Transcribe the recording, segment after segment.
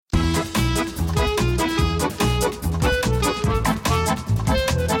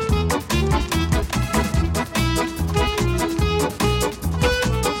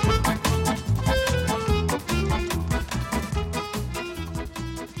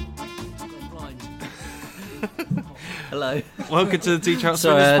Hello. Welcome to the Teacher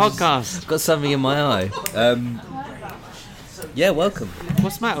Sorry, I podcast. got something in my eye. Yeah, welcome.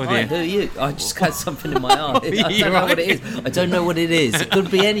 What's the matter with Hi, you? who are you? I just got something in my eye. I don't You know what right? it is. I don't know what it is. It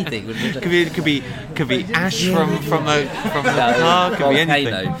could be anything. Could be ash from a car. Could be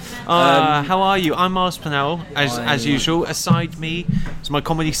anything. Volcano. How are you? I'm Miles Pennell, as usual. Aside me is my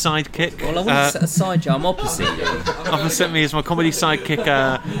comedy sidekick. Well, I want to set aside you. I'm opposite you. Opposite me is my comedy sidekick,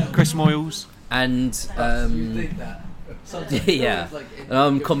 Chris Moyles. And, yeah. And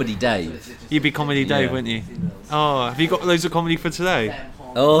I'm Comedy Dave. You'd be Comedy Dave, Yeah. wouldn't you? Oh, have you got loads of comedy for today?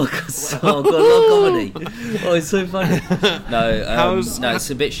 Oh, I've got a lot of comedy. Oh, it's so funny. No, it's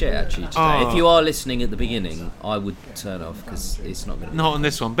a bit shit actually today. Oh. If you are listening at the beginning, I would turn off because it's not going to. Not on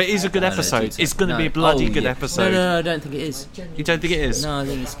this one, but it is a good episode. No, It's going to be a bloody good episode. No, I don't think it is. You don't think it is? No, I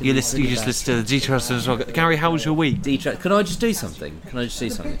think it's going You to listen. You just listen to the Teacher as well. Gary, how was your week? Can I just do something?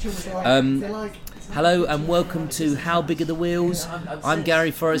 Hello and welcome to How Big Are the Wheels? I'm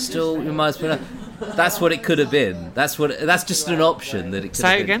Gary Forrestal. You might as well. That's what it could have been. That's just an option that it could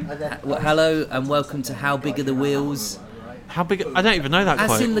Say have it been. again. Hello and welcome to How Big Are the Wheels? How big? I don't even know that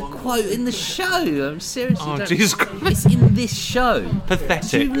That's quote. in the quote in the show. I'm seriously. Oh, don't- Jesus Christ. It's in this show.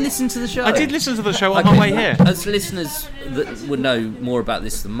 Pathetic. Did you listen to the show? I did listen to the show on my way here. As listeners that would know more about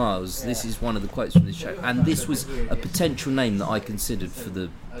this than Miles, this is one of the quotes from this show, and this was a potential name that I considered for the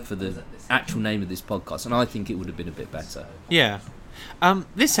actual name of this podcast, and I think it would have been a bit better. Yeah.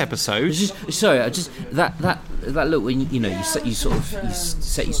 This episode. That look when you set your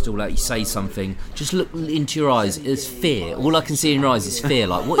stall out, you say something, just look into your eyes. It's fear. All I can see in your eyes is fear.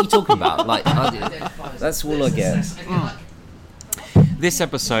 Like, what are you talking about? Like, that's all I get. This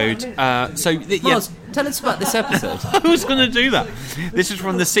episode. Miles, tell us about this episode. I was going to do that. This is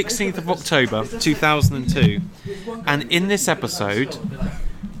from the 16th of October, 2002, and in this episode,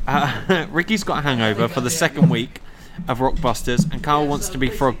 Ricky's got a hangover for the second week of Rockbusters, and Carl wants to be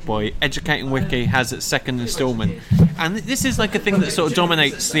Frog Boy. Educating Ricky has its second instalment, and this is like a thing that sort of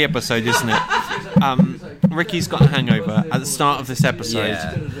dominates the episode, isn't it? Ricky's got a hangover at the start of this episode.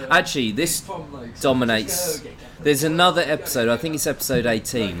 Yeah. Actually, this dominates. There's another episode, I think it's episode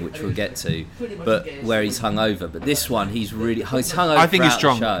 18, which we'll get to, but where he's hungover. But this one, he's hungover. I think he's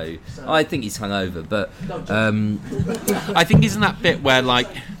throughout drunk. the show. I think he's hungover, but I think isn't that bit where like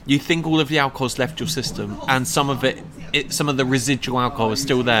you think all of the alcohol's left your system, and some of the residual alcohol is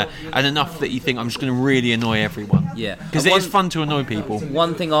still there, and enough that you think I'm just going to really annoy everyone. Yeah, because it is fun to annoy people.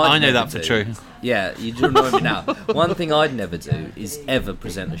 One thing I know that for true. Yeah, you do annoy me now. One thing I'd never do is ever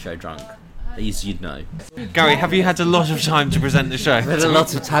present the show drunk. As you'd know. Gary, have you had a lot of time to present the show? Haven't had a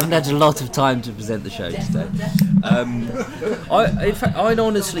lot of time to present the show today. In fact, I'd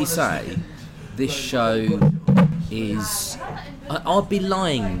honestly say this show is. I'd be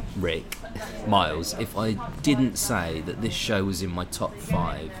lying, Miles, if I didn't say that this show was in my top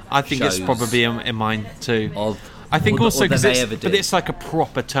 5. I think it's shows probably in mine too. I think or also that because they ever did. it's like a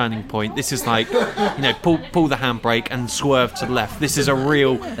proper turning point. This is like, pull the handbrake and swerve to the left. This is a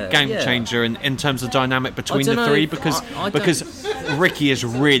real game changer in terms of dynamic between the three, because Ricky is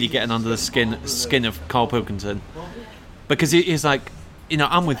really getting under the skin of Carl Pilkington, because he's like,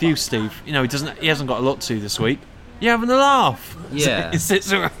 I'm with you, Steve. He hasn't got a lot to do this week. You're having a laugh. Yeah.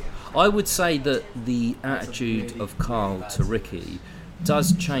 So I would say that the attitude of Carl to Ricky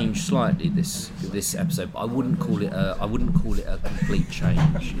does change slightly this episode, but I wouldn't call it a complete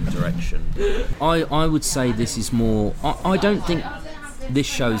change in direction. I would say this is more. I don't think this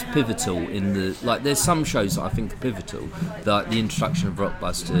show's pivotal in the there's some shows that I think are pivotal, like the introduction of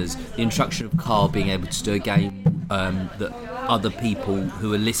Rockbusters, the introduction of Carl being able to do a game that other people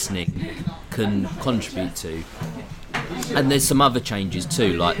who are listening can contribute to. And there's some other changes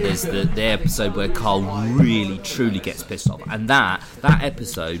too, like there's the episode where Carl really truly gets pissed off, and that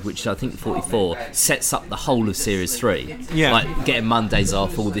episode, which I think 44, sets up the whole of series 3. Yeah, like getting Mondays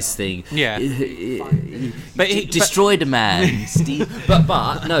off, all this thing. Yeah, but he destroyed a man, Steve.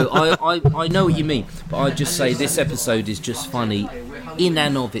 But no, I know what you mean. But I just say this episode is just funny. In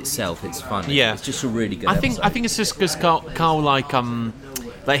and of itself, it's funny. Yeah, it's just a really good episode. I think it's just because Carl like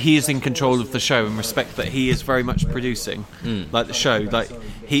he is in control of the show, in respect that he is very much producing like the show. Like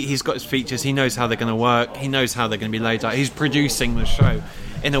he's got his features, he knows how they're going to work, he knows how they're going to be laid out. He's producing the show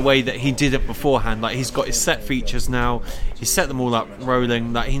in a way that he didn't beforehand. Like he's got his set features now, he's set them all up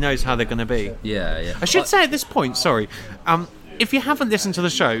rolling, like he knows how they're going to be. Yeah. I should say at this point, sorry, if you haven't listened to the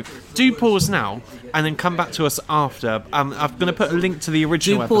show, do pause now and then come back to us after. I'm going to put a link to the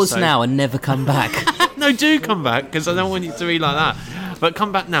original episode. Do pause now and never come back. No, do come back, because I don't want you to be like that. But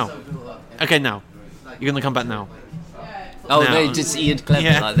come back now. Okay, now. You're going to come back now. Oh, now. they just Ian Clement,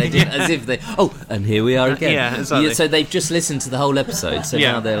 Yeah. like they did, as if they. Oh, and here we are again. Yeah, exactly. So they've just listened to the whole episode. So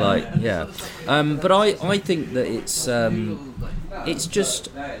Yeah. now they're like, yeah. But I think that it's just.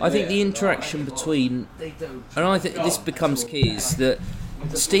 I think the interaction between, and I think this becomes key, is that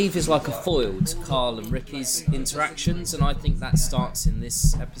Steve is like a foil to Carl and Ricky's interactions, and I think that starts in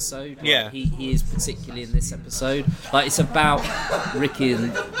this episode. Like, Yeah. he is particularly in this episode. Like, it's about Ricky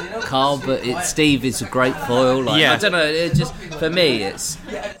and Carl, but Steve is a great foil. Like, Yeah. I don't know. It just, for me, it's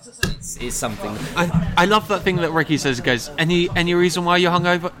something. I love that thing that Ricky says. He goes, any reason why you're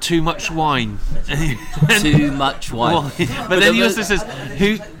hungover? Too much wine. Too much wine. But then he also says,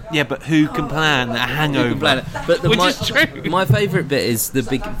 who? Yeah, but who can plan a hangover? But Which is true. My favourite bit is the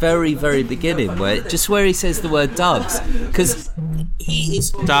very, very beginning, where he says the word doves, because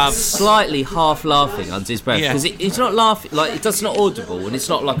he's Doves. slightly half laughing under his breath, Yeah. because it's not laughing, like it's not audible, and it's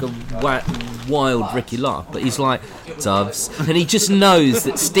not like a wild Ricky laugh, but he's like doves, and he just knows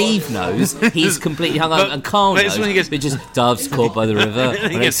that Steve knows he's completely hungover, and Carl but it's knows, when he gets- but just doves caught by the river,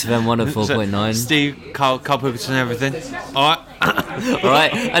 He on gets- XFM 104.9. Steve, Carl Pilkington, and everything. All right.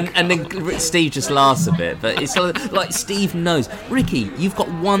 Right, and then Steve just laughs a bit, but it's like Steve knows. Ricky, you've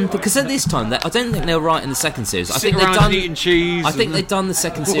got one thing, because at this time, I don't think they were right in the second series. I think they've done eating cheese. I think they've done the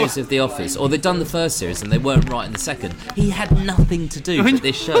second series of The Office, or they've done the first series and they weren't right in the second. He had nothing to do with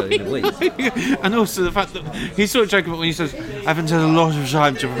this show in a week. And also the fact that he's sort of joking about when he says, I haven't had a lot of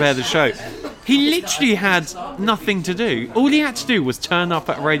time to prepare the show. He literally had nothing to do. All he had to do was turn up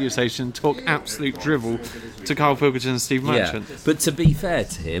at a radio station and talk absolute drivel to Carl Pilkington and Steve Merchant. Yeah, but to be fair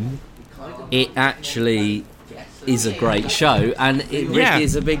to him, it actually is a great show, and Ricky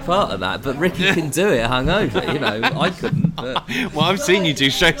is a big part of that. But Ricky can do it hungover, you know. I couldn't. But. Well, I've seen you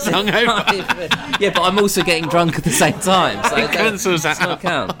do shows hungover. Yeah, but I'm also getting drunk at the same time, so It cancels does out. not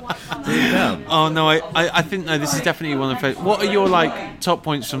count. Doesn't count. Oh no, I think no. This is definitely one of the. What are your top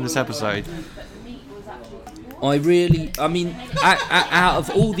points from this episode? I mean, out of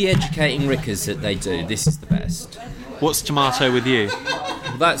all the educating Rickers that they do, this is the best. What's tomato with you?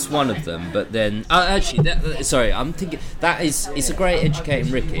 That's one of them, but then sorry, I'm thinking it's a great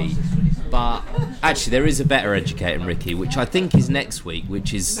educating Ricky, but actually there is a better educating Ricky, which I think is next week,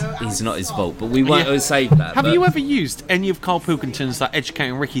 which is not his fault, but we won't save that. Have you ever used any of Carl Pilkington's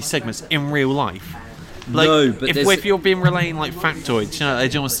educating Ricky segments in real life? No, but if you're being relaying factoids, they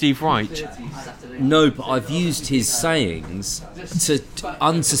do on Steve Wright. No, but I've used his sayings to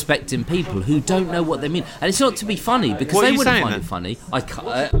unsuspecting people who don't know what they mean, and it's not to be funny, because What are they you wouldn't saying, find then? it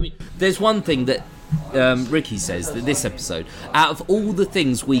funny. I mean, there's one thing that Ricky says, that this episode, out of all the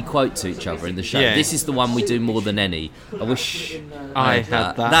things we quote to each other in the show, Yeah. this is the one we do more than any. I wish I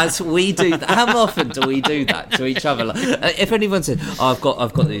had that. That's we do that. How often do we do that to each other? Like, if anyone said, "Oh, I've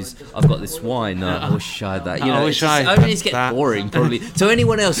got this wine," I wish I had that. You know, wish I I mean, it's had getting that. boring probably to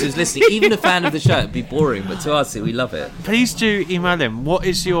anyone else who's listening, even a fan of the show. It'd be boring, but to us, we love it. Please do email in. What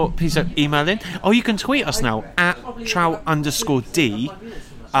is your? Please email in. Oh, you can tweet us now at trout_D.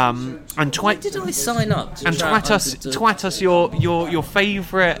 And tweet. Did I sign up? To And twat us your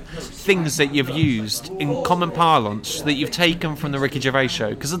favourite things that you've used in common parlance that you've taken from the Ricky Gervais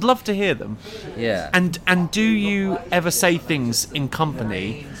show, because I'd love to hear them. Yeah. And do you ever say things in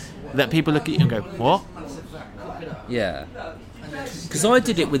company that people look at you and go, what? Yeah. Because I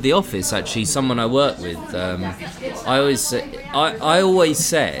did it with The Office, actually. Someone I work with. I always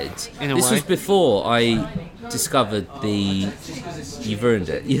said. In a this way. was before I discovered the. You've ruined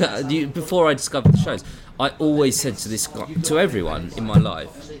it. Yeah. Before I discovered the shows, I always said to this guy, to everyone in my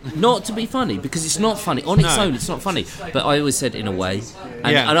life, not to be funny, because it's not funny on its own. It's not funny. But I always said in a way,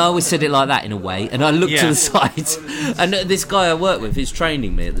 and I always said it like that, in a way. And I looked to the side, and this guy I worked with, who's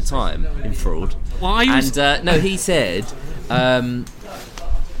training me at the time in fraud. Well, No, he said.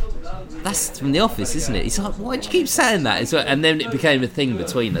 That's from The Office, isn't it? He's like, why do you keep saying that? And then it became a thing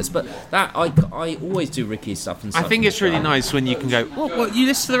between us. But that I always do Ricky stuff and stuff. I think it's really nice when you can go, what you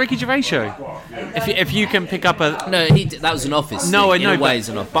listen to the Ricky Gervais show? If you can pick up a... No, that was an Office thing. No, I In know, a way, it's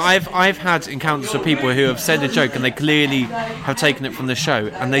an Office. but I've had encounters with people who have said a joke and they clearly have taken it from the show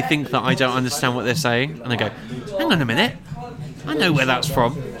and they think that I don't understand what they're saying, and they go, hang on a minute, I know where that's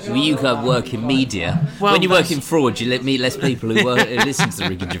from. Well, you go work in media. Well, when you work in fraud, you meet less people who listen to the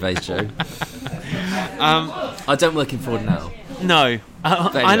Ricky Gervais show. I don't work in fraud now. No,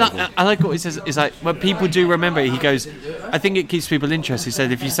 I like what he says. It's like when people do remember it, he goes, I think it keeps people interested. He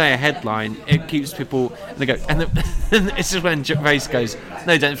said if you say a headline, it keeps people. And they go, and it's just when Gervais goes,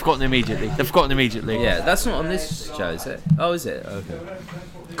 no, they've forgotten immediately. They've forgotten immediately. Yeah, that's not on this show, is it? Oh, is it? Okay.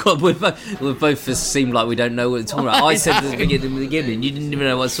 God, we both seem like we don't know what we're talking about. I said at the beginning, you didn't even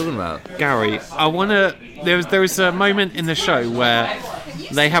know what I was talking about. Gary, I wanna. There was a moment in the show where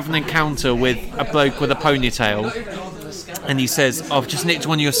they have an encounter with a bloke with a ponytail, and he says, "I've just nicked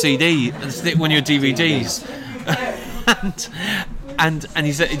one of your CDs, nicked one of your DVDs," and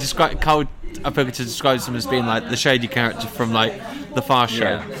he said he described Carl Pilkington describes him as being like the shady character from like the Far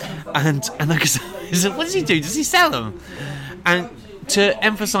Show, and like he said, "What does he do? Does he sell them?" And to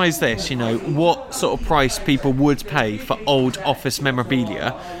emphasise this, what sort of price people would pay for old office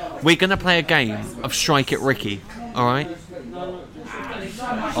memorabilia, we're going to play a game of Strike It Ricky, alright?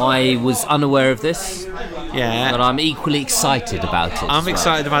 I was unaware of this, yeah, but I'm equally excited about it. I'm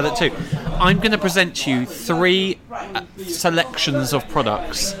excited about it too. I'm going to present to you 3 selections of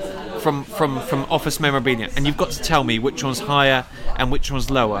products from office memorabilia, and you've got to tell me which one's higher and which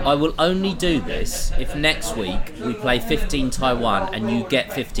one's lower. I will only do this if next week we play 15 Taiwan and you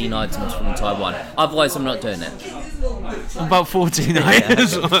get 15 items from Taiwan. Otherwise, I'm not doing it. About 14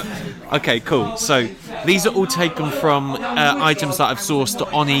 items. Okay, cool. So these are all taken from items that I've sourced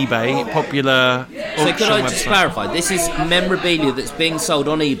on eBay, popular auction So could I just website. clarify, this is memorabilia that's being sold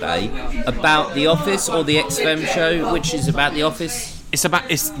on eBay about The Office or the XFM show, which is about The Office? It's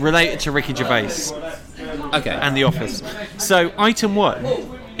related to Ricky Gervais Okay. and The Office. So item 1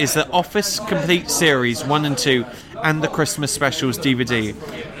 is the Office Complete Series 1 and 2 and the Christmas Specials DVD.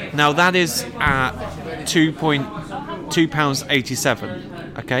 Now that is at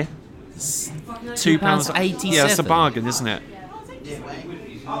 £2.87. Okay. £2.87. Yeah, it's a bargain, isn't it?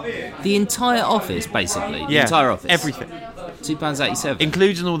 The entire office, basically. The Yeah, entire office. everything, £2.87.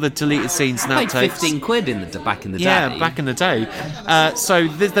 including all the deleted scenes and I paid outtakes. 15 quid back in the day. Yeah, back in the day. So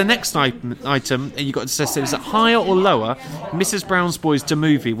the next item you got to test it is it higher or lower? Mrs. Brown's Boys the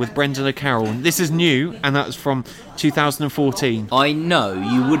movie with Brendan O'Carroll. This is new, and that's from 2014. I know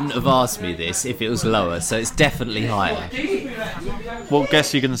you wouldn't have asked me this if it was lower, so it's definitely higher. What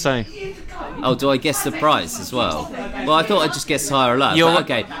guess are you going to say? Oh, do I guess the price as well? Well, I thought I'd just guess higher or lower. But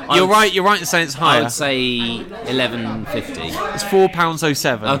okay. You're right in saying it's I higher. would say £11.50. It's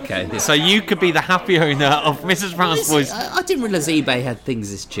 £4.07. Okay. So you could be the happy owner of Mrs. Brown's Boys. I didn't realise eBay had things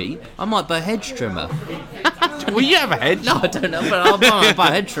this cheap. I might buy a hedge trimmer. Will you have a hedge? No, I don't know, but I might buy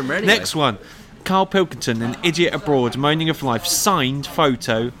a hedge trimmer anyway. Next one. Carl Pilkington, An Idiot Abroad, Moaning of Life, signed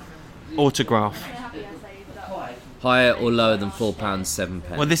photo, autograph. Higher or lower than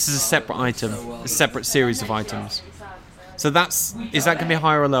 £4.07? Well, this is a separate item, a separate series of items. So is that going to be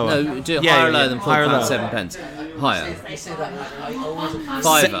higher or lower? No, do it higher or lower than higher or lower. £4.07. Higher.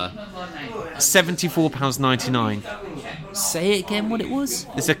 Fiver. £74.99. Say it again, what it was?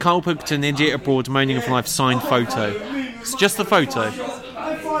 It's a Carl Pilkington, Idiot Abroad, Moaning of Life signed photo. It's just the photo.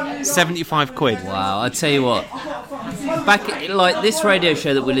 75 quid. Wow, I tell you what. Back like this radio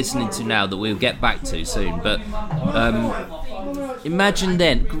show that we're listening to now, that we'll get back to soon. But imagine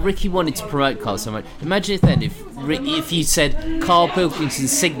then, Ricky wanted to promote Carl so much. Imagine if you said Carl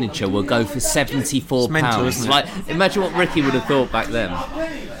Pilkington's signature will go for £74. mental, isn't it? Like, imagine what Ricky would have thought back then.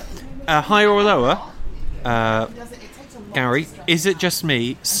 Higher or lower? Gary, Is It Just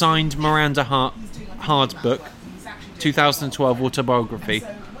Me? Signed Miranda Hard book, 2012 autobiography.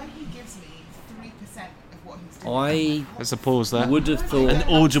 I There's a pause there. would have thought. An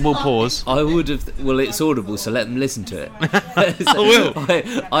audible pause. I would have. Well, it's audible, so let them listen to it. I will.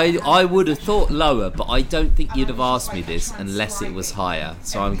 I would have thought lower, but I don't think you'd have asked me this unless it was higher.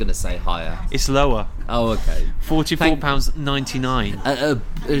 So I'm going to say higher. It's lower. Oh, okay.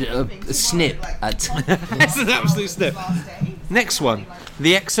 £44.99. A snip at. It's an absolute snip. Next one.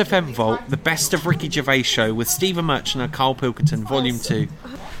 The XFM Vault, the best of Ricky Gervais show with Stephen Merchant and Carl Pilkington, Volume 2.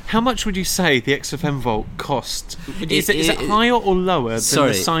 How much would you say the XFM Vault cost? Is it higher or lower than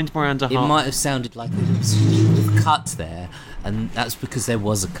the signed Miranda Hart? It might have sounded like there was a cut there, and that's because there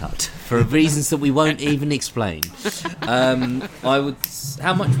was a cut for reasons that we won't even explain. I would.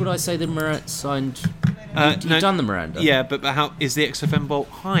 How much would I say the Miranda signed? You've done the Miranda. Yeah, but how is the XFM Vault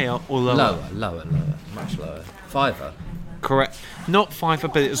higher or lower? Lower, much lower. Fiver. Correct. Not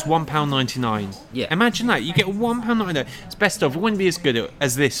 £5, but it was £1.99. Yeah. Imagine that. You get £1.99. It's best of. It wouldn't be as good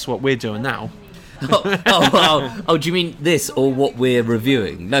as this, what we're doing now. Oh, do you mean this or what we're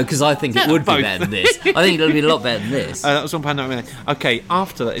reviewing? No, because I think it would be both. better than this. I think it'll be a lot better than this. That was £1.99. Okay,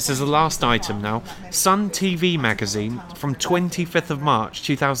 after that, this is the last item now. Sun TV magazine from 25th of March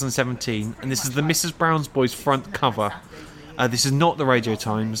 2017, and this is the Mrs. Brown's Boys front cover. This is not the Radio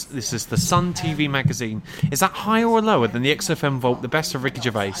Times. This is the Sun TV magazine. Is that higher or lower than the XFM Vault, the best of Ricky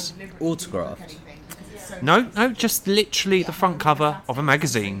Gervais? Autographed. No, just literally the front cover of a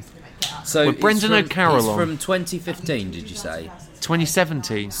magazine. So with Brendan O'Carroll it's on. from 2015, did you say?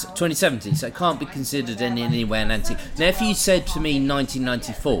 2017. 2017, so it can't be considered anywhere an antique. Now, if you said to me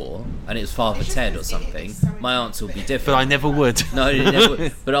 1994 and it was Father Ted or something, my answer would be different. But I never would. No, you never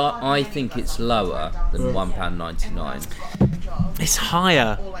would. But I think it's lower than £1.99. It's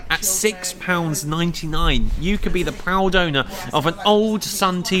higher at £6.99. You could be the proud owner of an old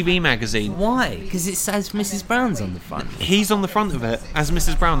Sun TV magazine. Why? Because it says Mrs. Brown's on the front. He's on the front of it as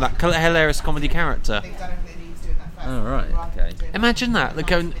Mrs. Brown, that hilarious comedy character. Oh, right, okay. Imagine that,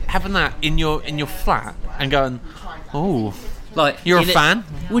 like having that in your flat and going, oh, like you're a fan?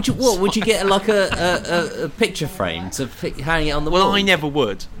 Would you get like a picture frame to hang it on the wall? Well, I never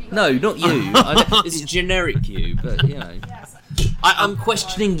would. No, not you. It's generic you, but you know. I'm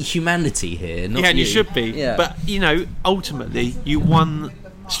questioning humanity here. Not and you should be. Yeah. But ultimately, you won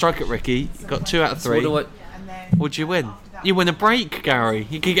Strike at Ricky. You got 2 out of 3. So What'd you win? You win a break, Gary.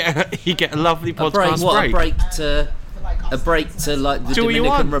 You get a lovely podcast break. A break to like the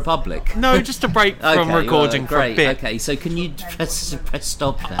Dominican Republic. No, just a break from recording for a bit. Okay, so can you press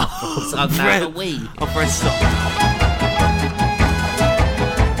stop now? I'll press stop.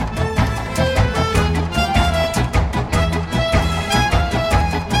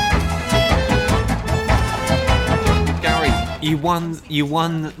 You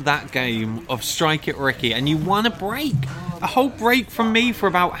won that game of Strike It Ricky, and you won a break. A whole break from me for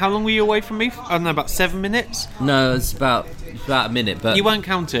about... How long were you away from me? I don't know, about 7 minutes? No, it's about a minute, but... You weren't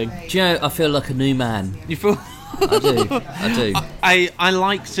counting. Do you know, I feel like a new man. You feel... I do. I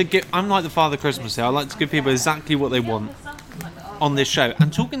like to give... I'm like the Father Christmas here. I like to give people exactly what they want on this show.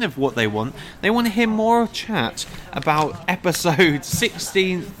 And talking of what they want to hear more chat about episode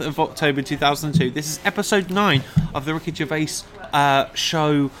 16th of October 2002. This is episode 9 of the Ricky Gervais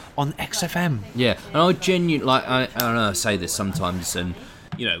show on XFM. Yeah, and I genuinely, like, I don't know, I say this sometimes, and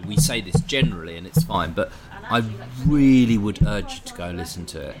you know, we say this generally, and it's fine, but I really would urge you to go listen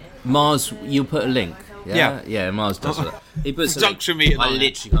to it. Mars, you'll put a link. Yeah, Mars does that. He puts a link. I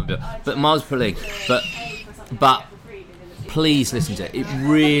literally can't do it. But Mars put a link. But please listen to it. It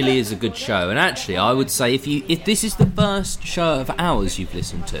really is a good show. And actually, I would say if this is the first show of ours you've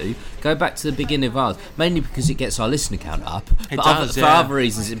listened to, go back to the beginning of ours. Mainly because it gets our listener count up. For other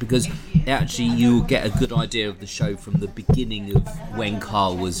reasons, it's because actually you'll get a good idea of the show from the beginning of when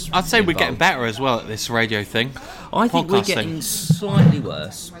Carl was. I'd say we're getting better as well at this radio thing. I think we're getting slightly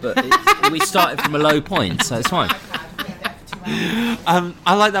worse, but we started from a low point, so it's fine.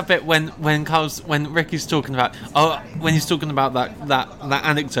 I like that bit when Ricky's talking about when he's talking about that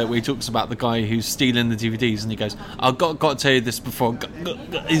anecdote where he talks about the guy who's stealing the DVDs, and he goes, "I've got to tell you this before."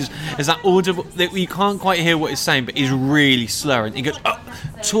 Is that audible? That you can't quite hear what he's saying, but he's really slurring. He goes,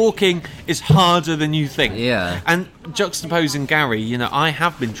 "Talking is harder than you think." Yeah. And juxtaposing Gary, I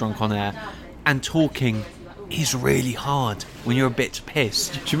have been drunk on air, and talking is really hard when you're a bit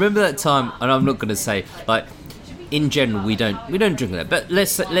pissed. Do you remember that time? And I'm not going to say like. In general, we don't drink on it, but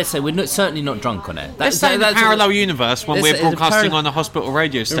let's say we're certainly not drunk on it. Let's say in a parallel universe when we're broadcasting on a hospital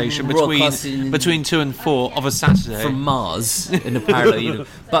radio station between 2 and 4 of a Saturday from Mars in a parallel universe,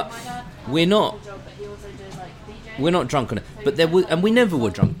 but we're not drunk on it. But we never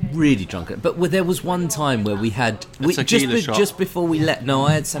were really drunk on it. But there was one time where we had just before we left. No,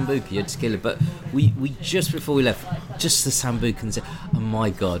 I had Sambuca, you had tequila, but we just before we left, just the Sambuca, and said, "Oh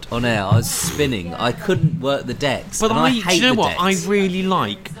my god!" On air, I was spinning. I couldn't work the decks. But I hate do you know what? Decks. I really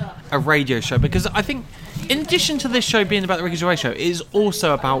like a radio show because I think. In addition to this show being about the Ricky Gervais show, it is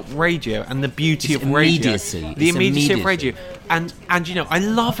also about radio and the beauty of radio. The immediacy of radio. And I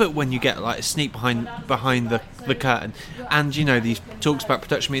love it when you get like a sneak behind the curtain, and these talks about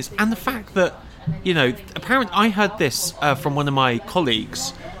production meetings, and the fact that apparently I heard this from one of my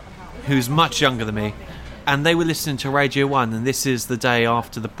colleagues who's much younger than me, and they were listening to Radio 1, and this is the day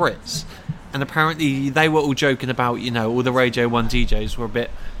after the Brits, and apparently they were all joking about all the Radio 1 DJs were a bit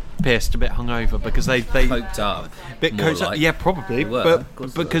pissed, a bit hungover because they coked up, yeah, probably, but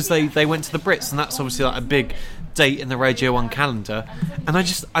because they went to the Brits, and that's obviously like a big date in the Radio 1 calendar. And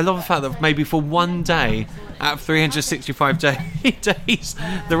I love the fact that maybe for one day out of 365 days,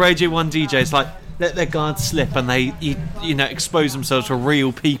 the Radio 1 DJs like let their guards slip and they expose themselves to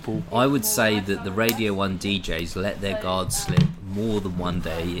real people. I would say that the Radio 1 DJs let their guards slip more than one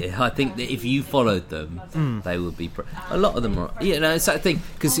day. I think that if you followed them, they would be. A lot of them are. It's that thing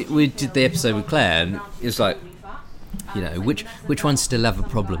because we did the episode with Claire, and it was like You know, which ones still have a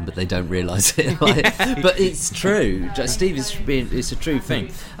problem, but they don't realise it. But it's true. Steve it's a true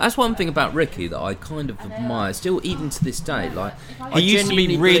thing. That's one thing about Ricky that I kind of admire, still even to this day. Like, he used to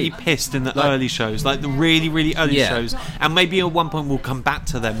be really pissed in the early shows, like the really, really early shows, and maybe at one point we'll come back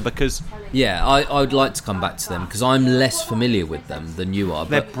to them because. Yeah, I would like to come back to them because I'm less familiar with them than you are.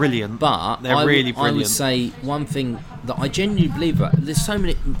 They're brilliant. But they're really brilliant. I would say one thing that I genuinely believe about. There's so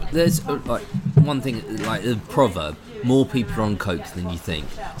many. There's like one thing, like the proverb: more people are on coke than you think.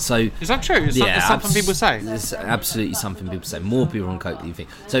 So is that true? Is that something people say? It's absolutely something people say. More people are on coke than you think.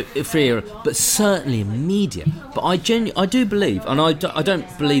 So but certainly in media. But I do believe, and I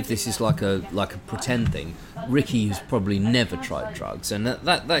don't believe this is like a pretend thing. Ricky has probably never tried drugs, and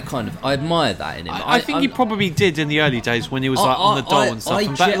that kind of, I admire that in him. I think he probably did in the early days when he was like on the dole and stuff.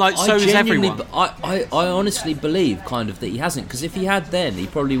 So is everyone. I honestly believe kind of that he hasn't, because if he had then, he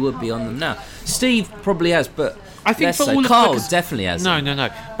probably would be on them now. Steve probably has, but I think for all Carl definitely has. No.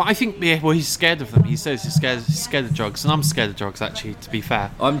 But I think he's scared of them. He says he's scared of drugs, and I'm scared of drugs. Actually, to be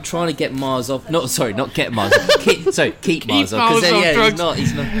fair, I'm trying to get Mars off. Not get Mars off. Keep Mars off. Because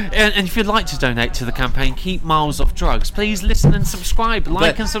he's not. And if you'd like to donate to the campaign, keep Miles off drugs. Please listen and subscribe,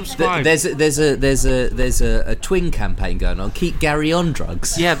 and subscribe. There's a twin campaign going on. Keep Gary on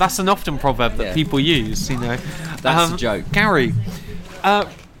drugs. Yeah, that's an often proverb that people use. You know, that's a joke. Gary,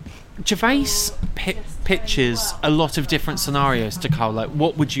 Gervais pitches a lot of different scenarios to Carl. Like,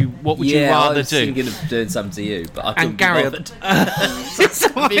 what would you rather do? I was thinking of doing something to you, but I couldn't be bothered.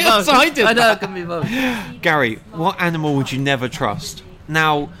 I know I couldn't be bothered. Gary, what animal would you never trust?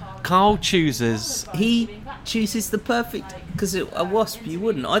 Now, Carl chooses. He chooses the perfect, because a wasp you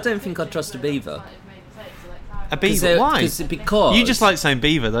wouldn't. I don't think I'd trust a beaver. A beaver? Why? Because you just like saying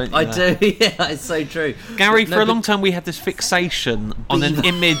beaver, don't you? I do. Yeah, it's so true. Gary, for a long time we had this fixation on an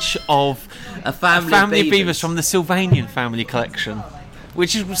image of a family of beavers from the Sylvanian family collection,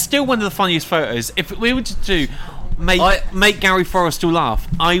 which is still one of the funniest photos. If we were to do make Gary Forrestal laugh,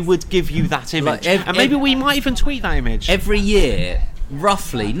 I would give you that image, and maybe we might even tweet that image every year.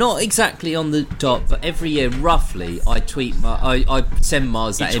 Roughly, not exactly on the dot, but every year, roughly, I send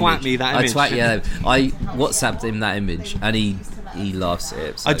Mars that image. Twat me that image. I WhatsApped him that image, and he laughs at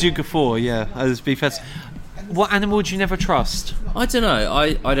it. So. I do guffaw, yeah. As be fair. What animal would you never trust? I don't know.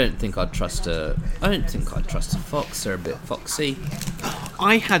 I don't think I'd trust a fox. They're a bit foxy.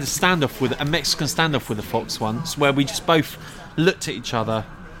 I had a Mexican standoff with a fox once, where we just both looked at each other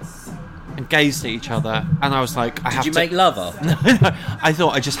and gazed at each other, and I was like, Did you make love after? No, I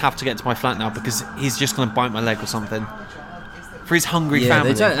thought I just have to get to my flat now because he's just going to bite my leg or something for his hungry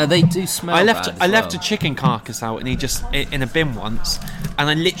family. They do smell. I left a chicken carcass out, and he just in a bin once, and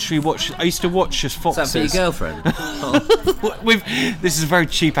I literally watched. I used to watch just foxes. Is that for your girlfriend? This is a very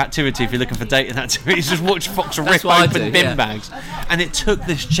cheap activity if you're looking for dating activities. Just watch fox rip open bin bags, and it took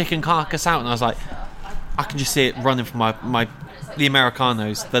this chicken carcass out, and I was like, I can just see it running from the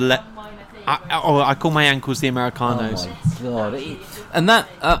Americanos. I call my ankles the Americanos. Oh my God. And that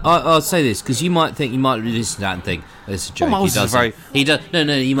I'll say this because you might listen to that and think it's a joke. He does. No,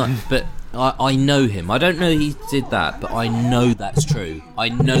 he might. But I know him. I don't know he did that, but I know that's true.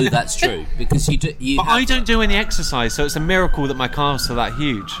 Because you do. But I don't do any exercise, so it's a miracle that my calves are that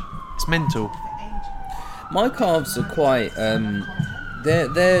huge. It's mental. My calves are quite.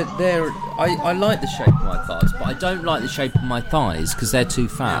 I like the shape of my calves, but I don't like the shape of my thighs because they're too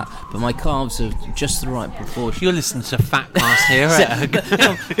fat. But my calves are just the right proportion. You're listening to Fatcast here.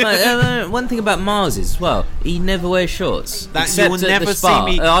 One thing about Mars is, well, he never wears shorts. You will never see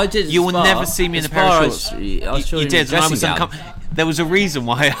me. You will never see me in a pair of shorts. You did, and I was uncomfortable. There was a reason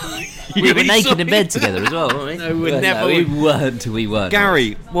why. We were naked in bed together as well, weren't we? No, we weren't.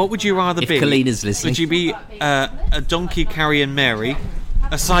 Gary, what would you rather be? If Kalina's listening. Would you be a donkey carrying Mary,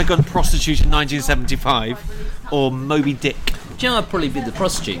 a Saigon prostitute in 1975, or Moby Dick? Do you know I'd probably be the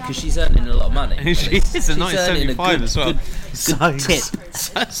prostitute because she's earning a lot of money. She is in 1975 as well. Good tip.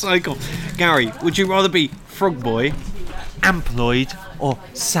 Saigon. Gary, would you rather be Frog Boy, Amploid, or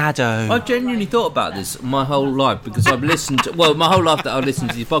Sado? I've genuinely thought about this my whole life because I've listened to, my whole life that I've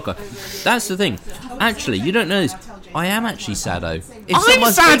listened to your podcast. That's the thing. Actually, you don't know this. I am actually Sado. If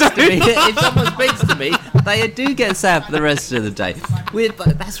someone speaks to me, they do get sad for the rest of the day.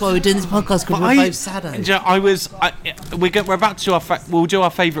 That's why we're doing this podcast, because we're both Sado. We're about to do we'll do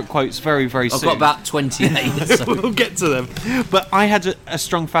our favourite quotes very, very soon. I've got about 28. So. We'll get to them. But I had a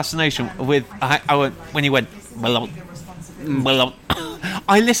strong fascination with when he went,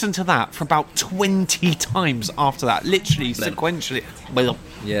 I listened to that for about 20 times after that, literally sequentially.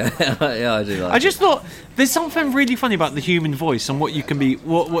 Yeah, I do like I just thought there's something really funny about the human voice and what you can be.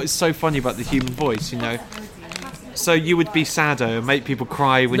 What is so funny about the human voice, you know? So you would be Sado and make people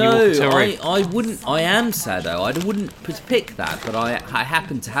cry when you walk into a ring? I wouldn't. I am Sado. I wouldn't pick that, but I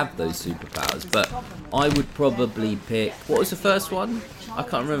happen to have those superpowers. But I would probably pick. What was the first one? I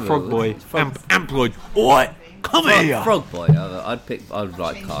can't remember. Frog Boy. Amploid. What? Come here. Frog Boy. I'd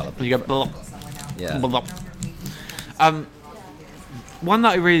like Carl. You go. Blop. Yeah. Blop. One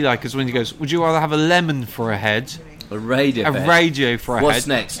that I really like is when he goes, "Would you rather have a lemon for a head, a radio for a head?" What's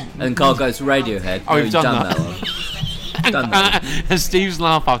next? And Carl goes, Radiohead. Oh, we've done that. one. Done that. And Steve's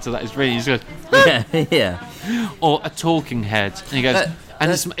laugh after that is really, he goes, yeah. Or a talking head, and he goes,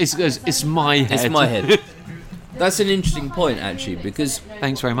 it's my head. It's my head. That's an interesting point, actually, because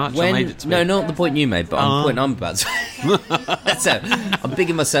thanks very much. I made it to no, me. not the point you made, but the point I'm about to. So, I'm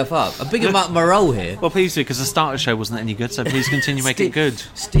bigging myself up. I'm bigging up my role here. Well, please do, because the start of the show wasn't any good, so please continue making it good.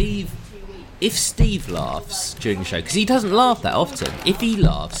 If Steve laughs during the show, because he doesn't laugh that often, if he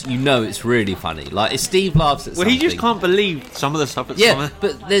laughs, you know it's really funny. Like, if Steve laughs at something... Well, he just can't believe some of the stuff that's yeah,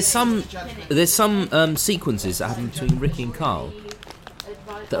 but there's some sequences that happen between Ricky and Carl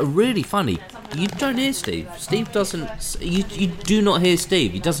that are really funny. You don't hear Steve. Steve doesn't... You do not hear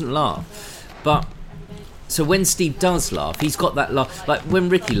Steve. He doesn't laugh. But... So when Steve does laugh, he's got that laugh. Like, when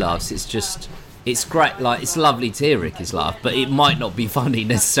Ricky laughs, it's just... It's great, like, it's lovely to hear Ricky's laugh, but it might not be funny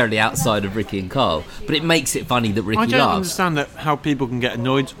necessarily outside of Ricky and Carl. But it makes it funny that Ricky laughs. I don't understand how people can get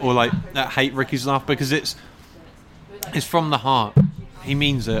annoyed or, like, hate Ricky's laugh, because it's from the heart. He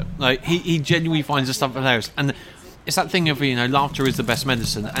means it. Like, he genuinely finds the stuff hilarious. And it's that thing of, laughter is the best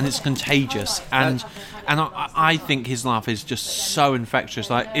medicine, and it's contagious. And I think his laugh is just so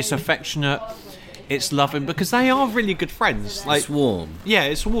infectious. Like, it's affectionate, it's loving, because they are really good friends. Like, it's warm. Yeah,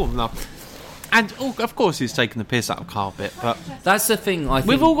 it's warm love. And of course, he's taking the piss out of Carl a bit, but that's the thing. I think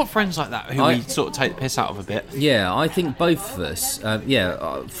we've all got friends like that who we sort of take the piss out of a bit. Yeah, I think both of us.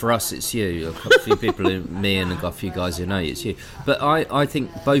 For us, it's you. A few people, me, and a few guys who know you, it's you. But I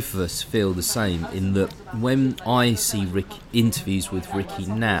think both of us feel the same in that when I see interviews with Ricky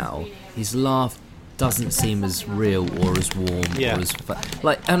now, his laugh doesn't seem as real or as warm or as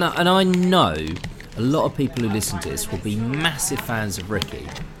and I know a lot of people who listen to this will be massive fans of Ricky.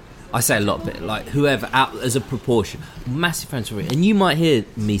 I say a lot, but like whoever, out as a proportion, massive fans of Ricky. And you might hear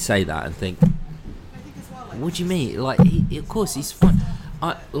me say that and think, "What do you mean?" Like, of course he's fine.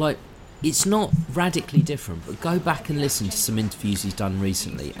 It's not radically different, but go back and listen to some interviews he's done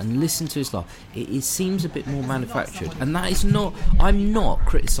recently and listen to his laugh. It seems a bit more manufactured, and that is not. I'm not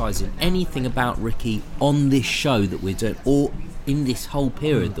criticising anything about Ricky on this show that we're doing or in this whole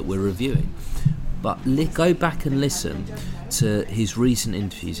period that we're reviewing. But go back and listen to his recent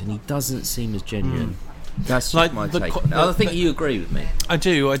interviews, and he doesn't seem as genuine. That's just my take. I think you agree with me. I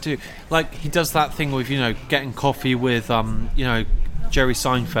do. Like, he does that thing with, getting coffee with, Jerry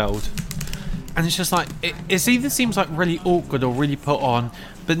Seinfeld. And it's just like, it either seems like really awkward or really put on,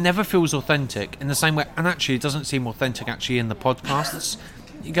 but never feels authentic in the same way. And actually, it doesn't seem authentic actually in the podcasts.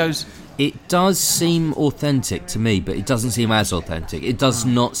 He goes... It does seem authentic to me, but it doesn't seem as authentic. It does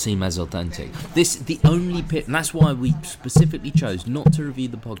not seem as authentic. The only bit, and that's why we specifically chose not to review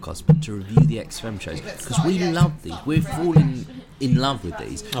the podcast, but to review the XFM shows, because we love these. We're falling in love with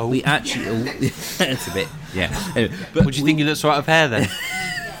these. Oh. We actually... it's a bit... Yeah. But what do you think he looks right of hair then?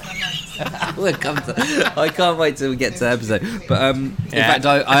 I can't wait till we get to the episode. But in fact,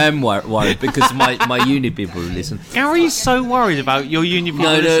 I am worried because my uni people who listen. Gary's so worried about your uni people.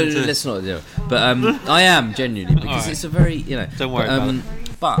 No, let's not do it. But I am genuinely, because it's a very Don't worry about it.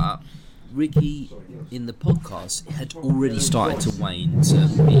 But Ricky in the podcast had already started to wane to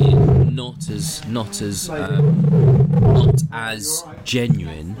being not as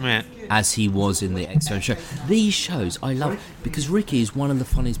genuine as he was in the XFM show. These shows I love because Ricky is one of the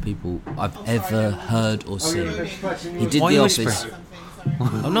funniest people I've ever heard or seen. He did Why The are you Office. whispering?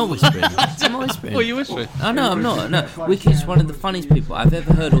 I'm not whispering. I'm not whispering. What are you whispering? Oh, no, I'm not. No, Ricky's one of the funniest people I've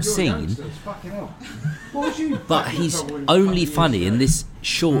ever heard or seen. But he's only funny in this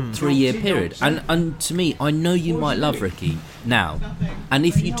short 3-year period. And to me, I know you might love Ricky now. And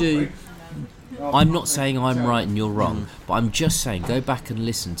if you do, I'm not saying I'm right and you're wrong, but I'm just saying go back and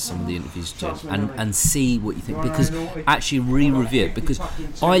listen to some of the interviews too and see what you think. Because actually re-review it. Because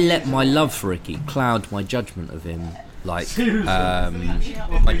I let my love for Ricky cloud my judgment of him. My judgment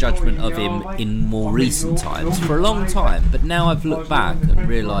of him in more recent times for a long time, but now I've looked back and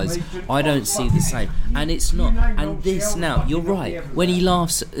realised I don't see the same, and it's not. And this now, you're right. When he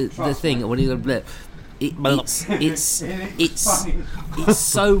laughs at the thing, when he it's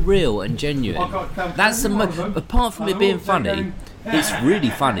so real and genuine. That's apart from it being funny. It's really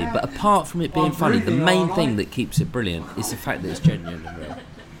funny, but apart from it being funny, the main thing that keeps it brilliant is the fact that it's genuine and real.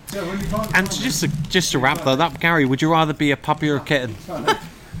 And just to wrap that up, Gary, would you rather be a puppy or a kitten?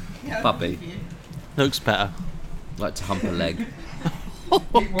 Puppy. Looks better. Like to hump a leg. Oh,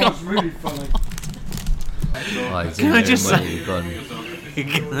 God. really funny. Oh, Can I just say- you've gone.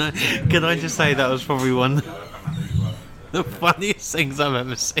 Can I just say that was probably one of the funniest things I've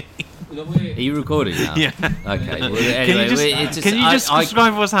ever seen? Are you recording now? Yeah. Okay. Well, Can anyway, you just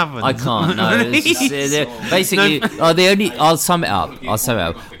describe what's happened? I can't. No. It's just, basically, I'll sum it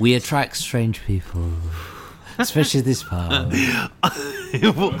up. We attract strange people, especially this pub.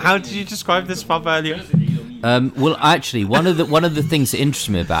 How did you describe this pub earlier? Well, actually, one of the things that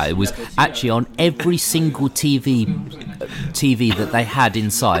interested me about it was actually on every single TV that they had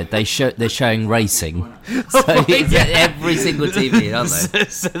inside, they're showing racing. So it's every single TV, aren't they?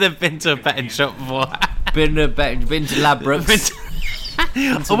 So they've been to a betting shop before. Been to Ladbrokes.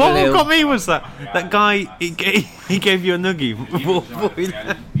 What got me was that guy, he gave you a noogie before he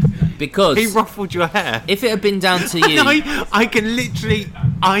left. Because He ruffled your hair. if it had been down to you,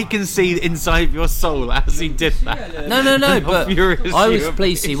 I can see inside of your soul as he did that. no, but furious I you was were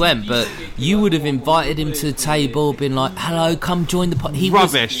pleased he went. But you would have invited him to the table, been like, "Hello, come join the pot."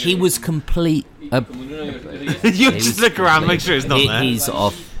 Rubbish. He was complete. You just look around, make sure it's not there. He's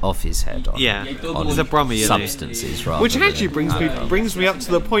off his head. On, Yeah, on he's a Brummie, isn't he? substances, rather. Which than actually brings me up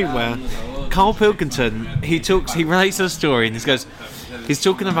to the point where Carl Pilkington he relates a story and he's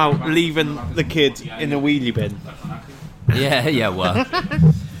talking about leaving the kid in a wheelie bin. Yeah. Well,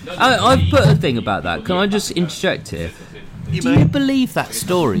 I've put a thing about that. Can I just interject here? Do you believe that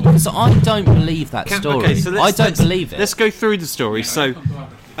story? Because I don't believe that story. Okay, so I don't believe it. Let's go through the story. So,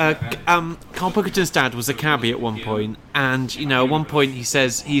 Carl Pilkington's dad was a cabbie at one point, and at one point he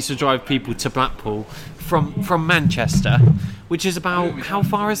says he used to drive people to Blackpool from Manchester, which is about, how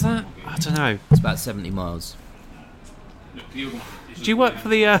far is that? I don't know. It's about 70 miles. Do you work for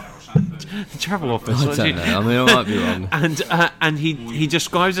the travel office? I don't know. I mean, I might be wrong. And he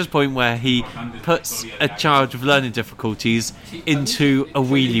describes this point where he puts a child with learning difficulties into a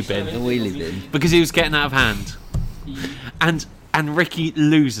wheelie bin. A wheelie bin. Because he was getting out of hand. And Ricky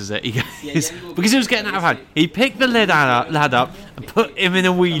loses it. He goes, because he was getting out of hand. He picked the lad up and put him in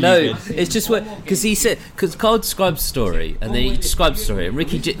a wheelie No, bin. it's just because Carl describes the story and then he describes the story and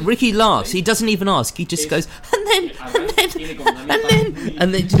Ricky laughs. He doesn't even ask. He just goes and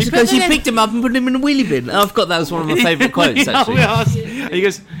then just goes. He picked him up and put him in a wheelie bin. I've got that as one of my favourite quotes. Actually, And he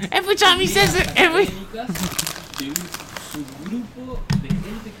goes, every time he says it,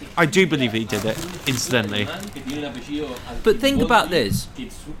 I do believe he did it, incidentally. but think about this.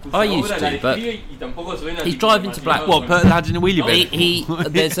 I used to, but he's driving to Blackpool. What, put a lad in a wheelie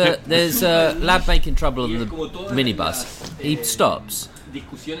bin? There's a lad making trouble on the minibus. He stops,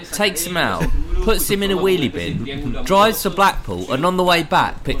 takes him out, puts him in a wheelie bin, drives to Blackpool, and on the way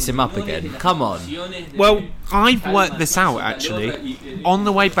back picks him up again. Come on. Well, I've worked this out actually. On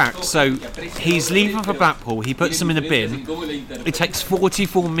the way back, so he's leaving for Blackpool. He puts him in a bin. It takes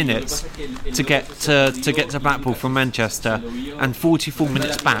 44 minutes to get to Blackpool from Manchester, and 44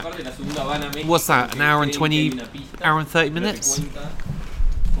 minutes back. What's that? An hour and 30 minutes?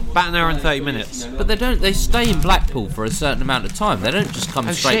 About an hour and 30 minutes. But they stay in Blackpool for a certain amount of time. They don't just come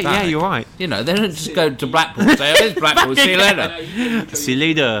straight back. Yeah, you're right. They don't just go to Blackpool and say, "Oh, there's Blackpool, see you later." See you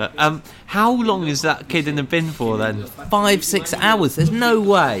later. How long is that kid in the bin for then? 5-6 hours. There's no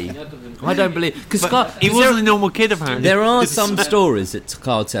way. I don't believe. Because He wasn't a normal kid, apparently. there are some stories that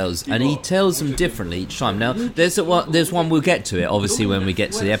Carl tells, and he tells them differently each time. Now, there's one, we'll get to it, obviously, when we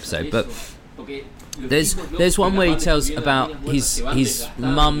get to the episode, but there's one where he tells about his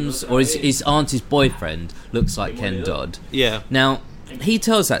mum's or his auntie's boyfriend looks like Ken Dodd. Yeah. Now, he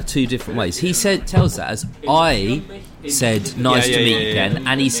tells that two different ways. He tells that as I said nice to meet you, Ken,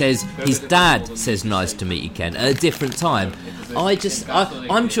 and he says his dad says nice to meet you, Ken, at a different time.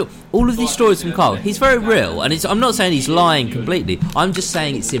 I'm sure all of these stories from Carl, he's very real, and I'm not saying he's lying completely. I'm just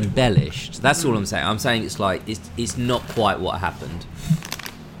saying it's embellished. That's all I'm saying. I'm saying it's like it's not quite what happened.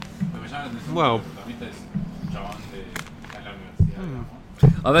 Well,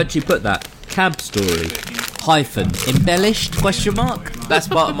 I've actually put that cab story embellished ? That's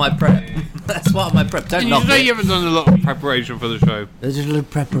part of my prep. That's part of my prep. Don't knock it. you haven't done a lot of preparation for the show. There's a little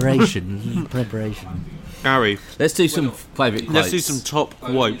preparation. Gary, Let's do some favourite quotes. let's do some top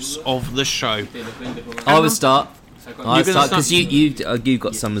quotes of the show. I will start. I'll gonna start because you've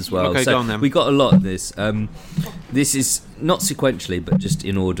got some as well. Okay, so go on then. We got a lot of this. This is not sequentially, but just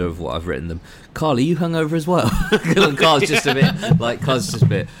in order of what I've written them. Carl, are you hungover as well? Carl's just a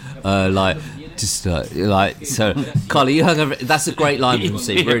bit so. Carl, are you hungover? That's a great line from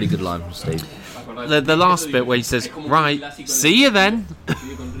Steve. Really good line from Steve. The last bit where he says, "Right, see you then."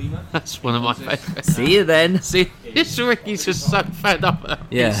 That's one of my favourites. See you then. See, this Ricky's just so fed up.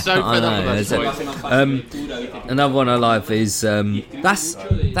 Yeah, He's so fed up with know. that. Another one I like is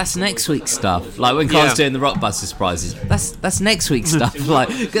that's next week's stuff. Like when Carl's doing the Rockbusters prizes, that's next week's stuff. Like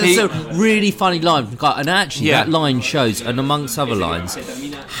that's a really funny line, and actually that line shows, and amongst other lines,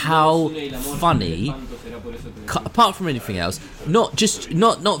 how funny. Apart from anything else, not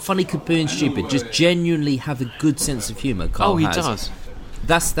funny, being stupid, just genuinely have a good sense of humour. Carl he has. does.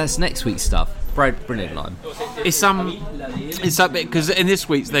 That's next week's stuff. Brilliant line. It's that bit because in this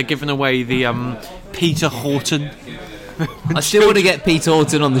week's they're giving away the Peter Horton. I still want to get Peter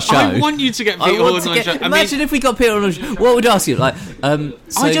Horton on the show. I want you to get Peter Horton on the show. Imagine if we got Peter on the show. What would I ask you? Like,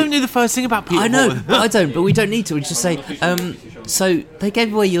 I don't know the first thing about Peter. I know, Horton. I don't. But we don't need to. We just say. So they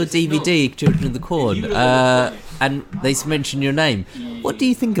gave away your DVD, Children of the Corn, and they mention your name. What do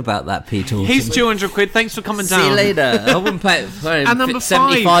you think about that, Peter Horton? He's 200 quid. Thanks for coming down. See you later. I wouldn't pay it. And number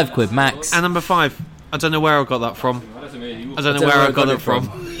 75 quid max. And number 5. I don't know where I got that from. I don't know where I got it from.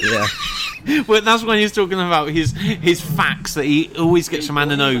 Yeah. Well, that's when he's talking about his facts that he always gets from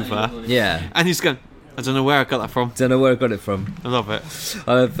Anna Nova. Yeah. And he's going, I don't know where I got that from. Don't know where I got it from. I love it.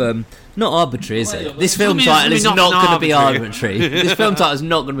 I've not arbitrary, is it? This film title is not going to be arbitrary. This film title is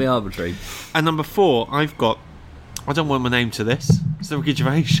not going to be arbitrary. And number 4, I've got. I don't want my name to this. It's the Ricky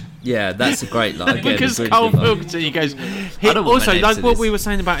Gervais. Yeah, that's a great line. Again, because Carl Pilkington, he goes. Also, like what this. we were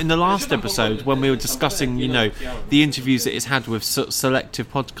saying about in the last episode when we were discussing, the interviews that he's had with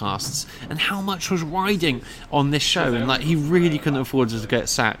selective podcasts and how much was riding on this show, and like he really couldn't afford to get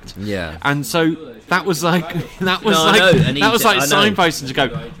sacked. Yeah. And so that was like signposting to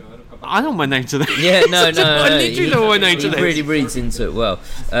go. I don't want my name to that. Yeah, no. I literally don't want my name to this. He really reads into it well.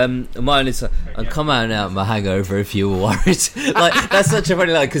 Mine is, I'm coming out of my hangover if you were worried. Like, that's such a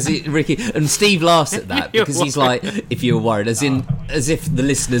funny line, because Ricky, and Steve laughs at that, because he's like, if you were worried, as if the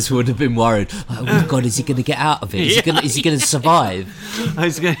listeners would have been worried. Like, oh my God, is he going to get out of it? Is he going to survive? I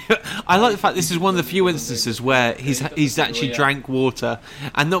like the fact this is one of the few instances where he's actually drank water,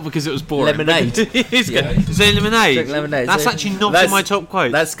 and not because it was boring. Lemonade. Is there lemonade? Drink lemonade. That's actually not in my top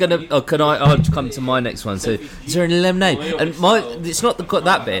quote. That's gonna. Oh, can I? I'll come to my next one. So, is there any lemonade? And it's not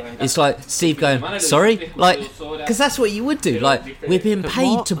that bit. It's like Steve going, sorry, like, because that's what you would do. Like, we're being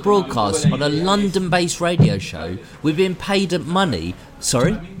paid to broadcast on a London-based radio show. We're being paid money.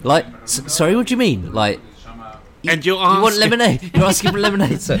 Sorry, like, sorry. What do you mean? Like, and you want lemonade? You're asking for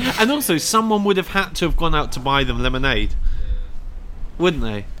lemonade, sir. And also, someone would have had to have gone out to buy them lemonade, wouldn't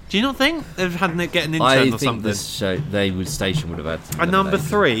they? Do you not think they've had to get an intern or something? This show, station would have had. And number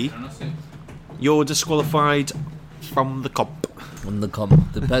 3, you're disqualified from the comp. From the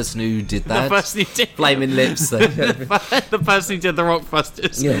comp, the person who did that. The person who did Flaming Lips. The person who did the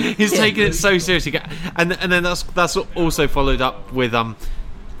Rockbusters. Yeah. He's taking it so seriously, and then that's also followed up with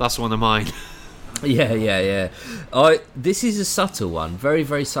that's one of mine. Yeah. This is a subtle one, very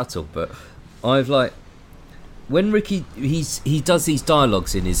very subtle, but I've like. When Ricky, he does these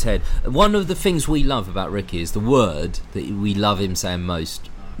dialogues in his head. One of the things we love about Ricky is the word that we love him saying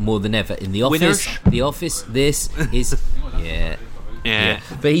more than ever. In The Office, Winners. The Office, this is... Yeah.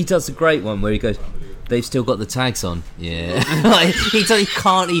 But he does a great one where he goes, they've still got the tags on. Yeah. Like, he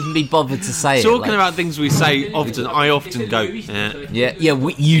can't even be bothered to say it. Talking about things we say often, I often go, yeah.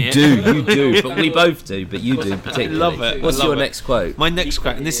 You do. But we both do, but you do particularly. I love it. What's your next quote? My next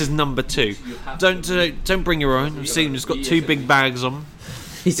quote, and this is number 2. Don't bring your own. I've seen him, he's got 2 big bags on.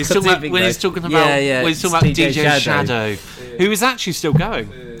 When he's talking about DJ Shadow, who is actually still going.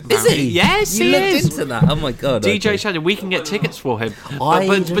 Is he? Yes, you he looked is. into that. Oh my God. DJ Shadow, we can get tickets for him.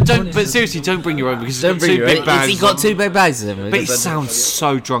 But seriously, don't bring your own because he's got 2 big bags. Has he got 2 big bags of him? But he sounds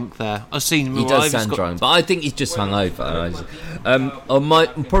so drunk there. I've seen him. He does sound drunk, but I think he's just hungover.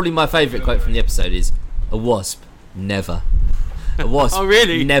 Probably my favourite quote from the episode is, "A wasp, never." A wasp. Oh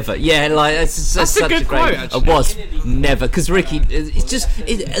really? Never. Yeah, like that's such a good quote. Actually. A wasp. Never. Because Ricky, it's just,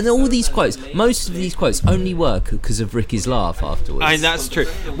 and all these quotes, most of these quotes only work because of Ricky's laugh afterwards. That's true.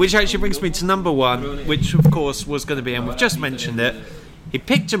 Which actually brings me to number 1, which of course was going to be, and we've just mentioned it. He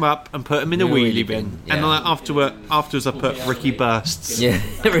picked him up and put him in a wheelie bin. Yeah. And afterwards I put Ricky bursts. Yeah,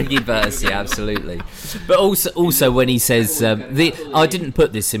 Ricky bursts, yeah, absolutely. But also when he says, I didn't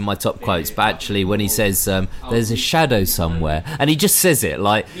put this in my top quotes, but actually when he says, there's a shadow somewhere, and he just says it,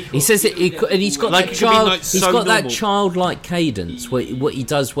 like, he says it, and he's got that childlike cadence, what he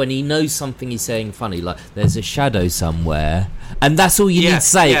does when he knows something he's saying funny, like, there's a shadow somewhere, and that's all you need to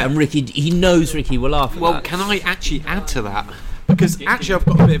say, and he knows Ricky will laugh at that. Well, can I actually add to that? Because actually I've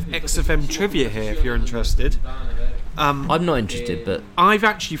got a bit of XFM trivia here if you're interested. I'm not interested, but I've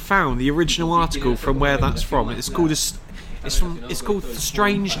actually found the original article from where that's from. It's called It's called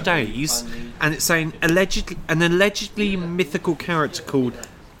Strange Days, and it's saying an allegedly mythical character called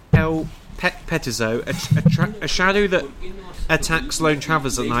El Petizo, a shadow that attacks lone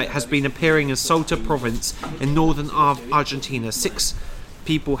travelers at night, has been appearing in Salta province in northern Argentina. 6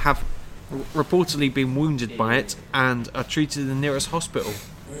 people have reportedly been wounded by it and are treated in the nearest hospital.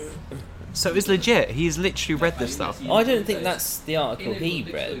 So it's legit. He's literally read this stuff. I don't think that's the article he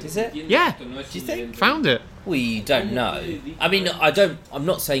read, is it? Yeah. Do you think? Found it. We don't know. I mean, I'm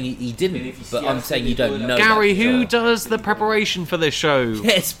not saying he didn't, but I'm saying you don't know. Gary, that who does the preparation for this show?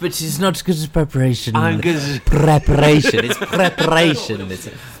 Yes, but it's not as good as preparation. I'm good as preparation. It's preparation.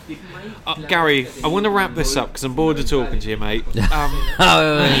 Gary, I want to wrap this up because I'm bored of talking to you, mate.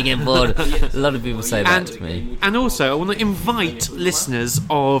 Oh, you get bored. A lot of people say that to me. And also, I want to invite listeners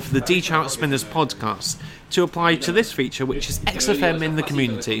of the D Chart Spinners podcast to apply to this feature, which is XFM in the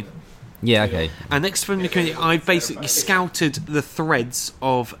community. Yeah, okay. And XFM in the community, I've basically scouted the threads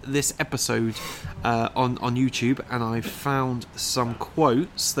of this episode on YouTube, and I've found some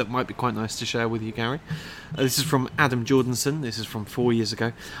quotes that might be quite nice to share with you, Gary. This is from Adam Jordanson. This is from 4 years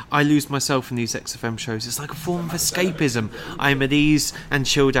ago. I lose myself in these XFM shows. It's like a form of escapism. I am at ease and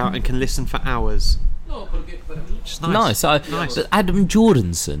chilled out and can listen for hours. Which is nice. Nice. But Adam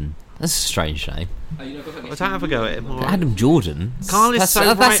Jordanson. That's a strange name. Well, don't have a go at him. Adam Jordan. Carl is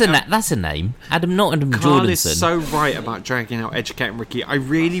that's a name. Adam, not Adam Carl Jordanson. is so right about dragging out Educating Ricky. I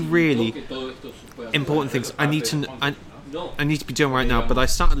really important things I need to be doing right now, but I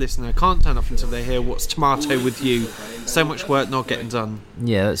started listening. I can't turn off until they hear What's Tomato with You. So much work not getting done.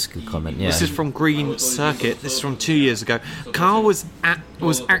 Yeah, that's a good comment. Yeah. This is from Green Circuit. This is from 2 years ago. Carl was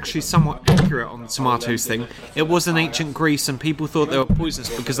actually somewhat accurate on the tomatoes thing. It was in ancient Greece, and people thought they were poisonous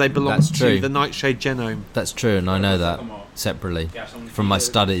because they belonged to the nightshade genome. That's true, and I know that separately from my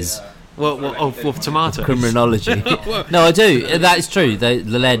studies. Of tomato criminology. No, I do. That is true. The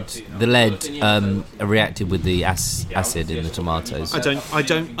lead reacted with the acid in the tomatoes. I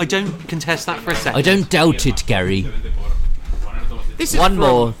don't contest that for a second. I don't doubt it, Gary. This is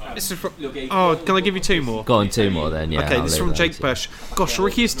more. This is from. Oh, can I give you 2 more? Go on, 2 more then. Yeah. Okay, this is from Jake Bush. Gosh,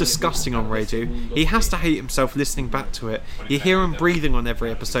 Ricky is disgusting on radio. He has to hate himself listening back to it. You hear him breathing on every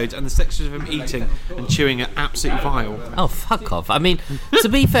episode, and the sections of him eating and chewing are absolutely vile. Oh, fuck off! I mean, to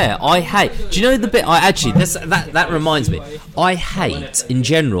be fair, I hate. Do you know the bit? That reminds me. I hate in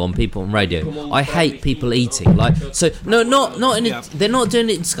general on people on radio. I hate people eating not in a, they're not doing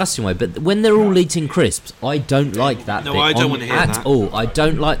it in a disgusting way, but when they're all eating crisps, I don't like that. No, bit I don't want to hear that. All. I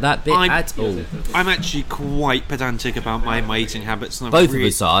don't like that bit at all. I'm actually quite pedantic about my eating habits. And both of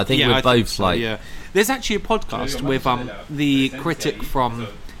us are. I think we're both so, yeah. There's actually a podcast with the critic from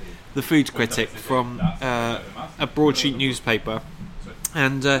the food critic from a broadsheet newspaper.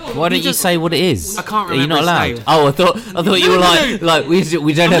 And why don't you say what it is? I can't remember. Are you not his allowed? name. Oh, I thought you were like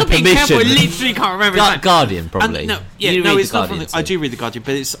we don't have permission. Careful, I literally can't remember. His name. Guardian, probably. It's not from I do read the Guardian,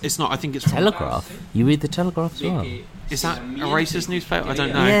 but it's not. I think it's from Telegraph. You read the Telegraph as well. Is that a racist newspaper? I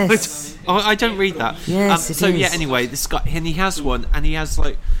don't know. Yes. I don't read that. Yes, it is. Yeah. Anyway, this guy, and he has one, and he has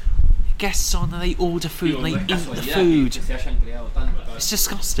like guests on, and they order food, and they eat the food. It's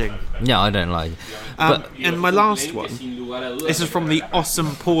disgusting. Yeah, I don't like it. And my last one, this is from the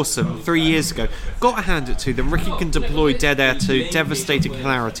Awesome Pawsome 3 years ago. Got to hand it to them. Ricky can deploy dead air to devastating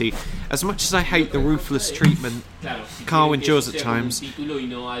clarity. As much as I hate the ruthless treatment Carl endures at times,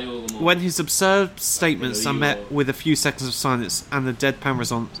 when his absurd statements are met with a few seconds of silence and the deadpan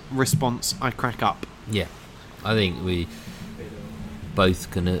response, I crack up. Yeah, I think we both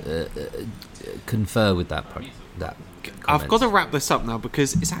can confer with that comment. I've got to wrap this up now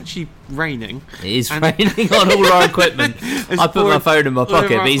because it's actually raining. It is raining on all our equipment. I put my phone in my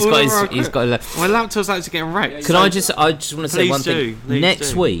pocket, but he's got my laptop's actually getting wrecked. I just want to say one thing.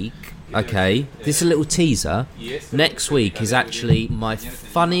 Next week, okay, this is a little teaser. Next week is actually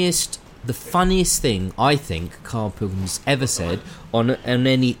the funniest thing I think Carl Pilgrim's ever said on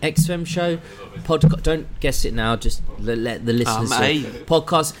any XFM show. Podcast, don't guess it now, just let the listeners say.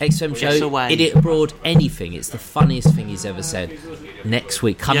 Podcast, XFM show, Idiot Abroad, anything. It's the funniest thing he's ever said. Next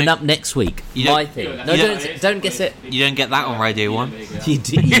week, coming up next week, my thing. No, don't guess it. You don't get that on Radio 1.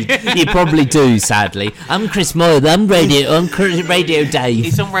 You probably do, sadly. I'm Chris Moyle, I'm Radio Dave.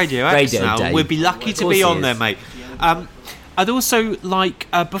 He's on Radio X now. Dave. We'd be lucky to be on there, mate. I'd also like,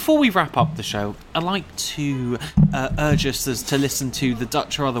 before we wrap up the show, I'd like to urge us to listen to the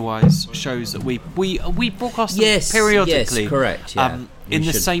Dutch or Otherwise shows that we broadcast them periodically. Yes, correct. Yeah, in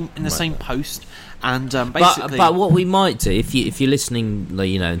the same post, And basically, but what we might do, if you're listening,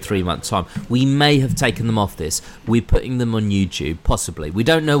 in 3 months' time, we may have taken them off this. We're putting them on YouTube, possibly. We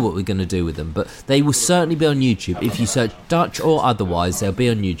don't know what we're going to do with them, but they will certainly be on YouTube. If you search Dutch or otherwise, they'll be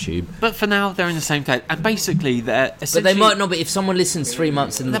on YouTube. But for now, they're in the same place, and basically, they're essentially. But they might not be. If someone listens 3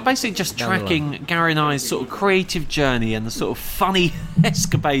 months in, they're basically just tracking Gary and I's sort of creative journey and the sort of funny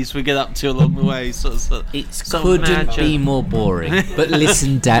escapades we get up to along the way. It couldn't be more boring. But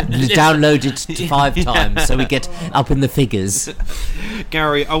listen, download it 5 times so we get up in the figures.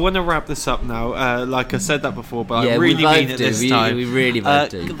 Gary, I want to wrap this up now. Like I said that before, but I really mean it this time. We really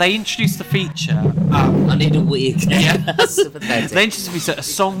do. They introduced the feature. I need a wig. They introduced the feature, a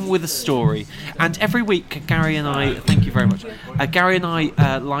song with a story. And every week, Gary and I, thank you very much, Gary and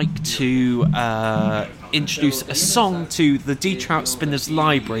I like to introduce a song to the D Trout Spinners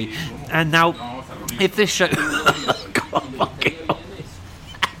Library. And now, if this show...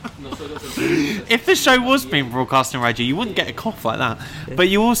 If the show was being broadcast on radio, you wouldn't get a cough like that. But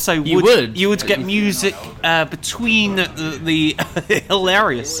you also would get music between the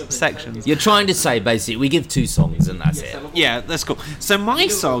hilarious sections. You're trying to say, basically, we give 2 songs and that's it. Yeah, that's cool. So my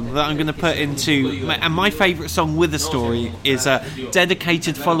song that I'm going to put into, and my favourite song with a story, is a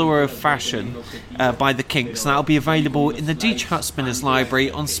Dedicated Follower of Fashion by The Kinks. And that'll be available in the D Trout Spinners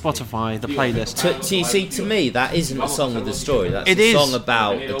Library on Spotify, the playlist. You see, to me, that isn't a song with a story. That's a song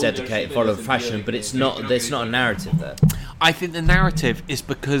about a dedicated follower of fashion, but it's not. There's not a narrative there. I think the narrative is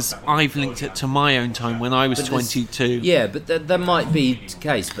because I've linked it to my own time when I was 22. Yeah, but there might be the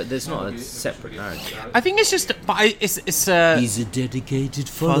case, but there's not a separate narrative. I think it's just, it's He's a dedicated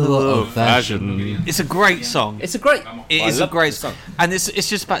follower of fashion. It's a great song. It's a great. It is a great song, and it's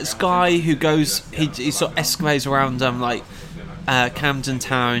just about this guy who goes, he sort of excavates around Camden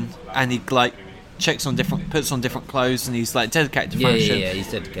Town, and he puts on different clothes, and he's dedicated to fashion. Yeah, he's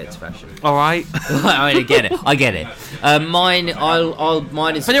dedicated to fashion. All right. I get it. Mine is.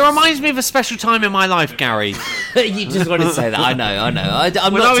 But it reminds me of a special time in my life, Gary. You just want to say that. I know.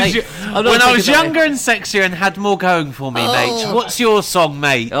 When I was younger and sexier and had more going for me, mate. What's your song,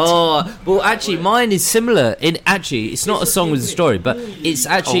 mate? Oh, well, actually, mine is similar. It's not a song with a story, but it's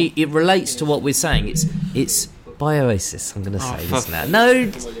actually it relates to what we're saying. It's by Oasis, I'm going to say this now. No,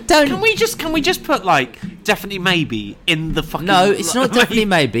 don't. Can we just put Definitely Maybe in the fucking... No, it's not Definitely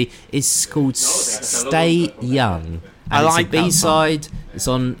Maybe. It's called Stay Young. And it's a B-side. It's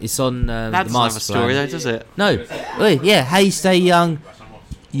on that the doesn't have a story though, does it? No. Wait, yeah, hey, stay young.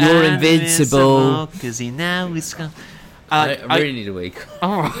 You're invincible. Because he now is gone. I really need a week.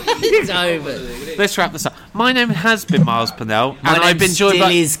 All right. It's over. Let's wrap this up. My name has been Miles Purnell, and I've been joined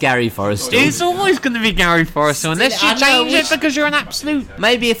by... is Gary Forrester. It's always going to be Gary Forrester, unless you change it because you're an absolute...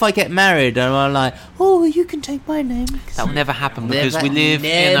 Maybe if I get married and I'm like, oh, you can take my name. That will never happen because we live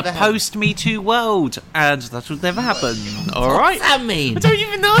in a post-Me Too world, and that will never happen. All right? What's that mean? I don't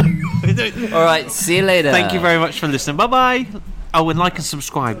even know. All right, see you later. Thank you very much for listening. Bye-bye. Oh, and like and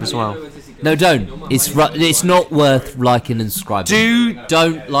subscribe as well. No, don't. It's not worth liking and subscribing.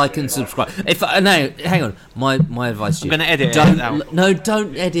 Don't like and subscribe. Hang on. My advice to you. I'm going to edit it down. No,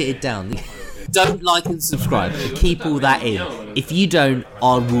 don't edit it down. Don't like and subscribe. Keep all that in. If you don't,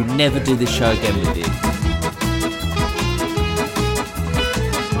 I will never do this show again with you.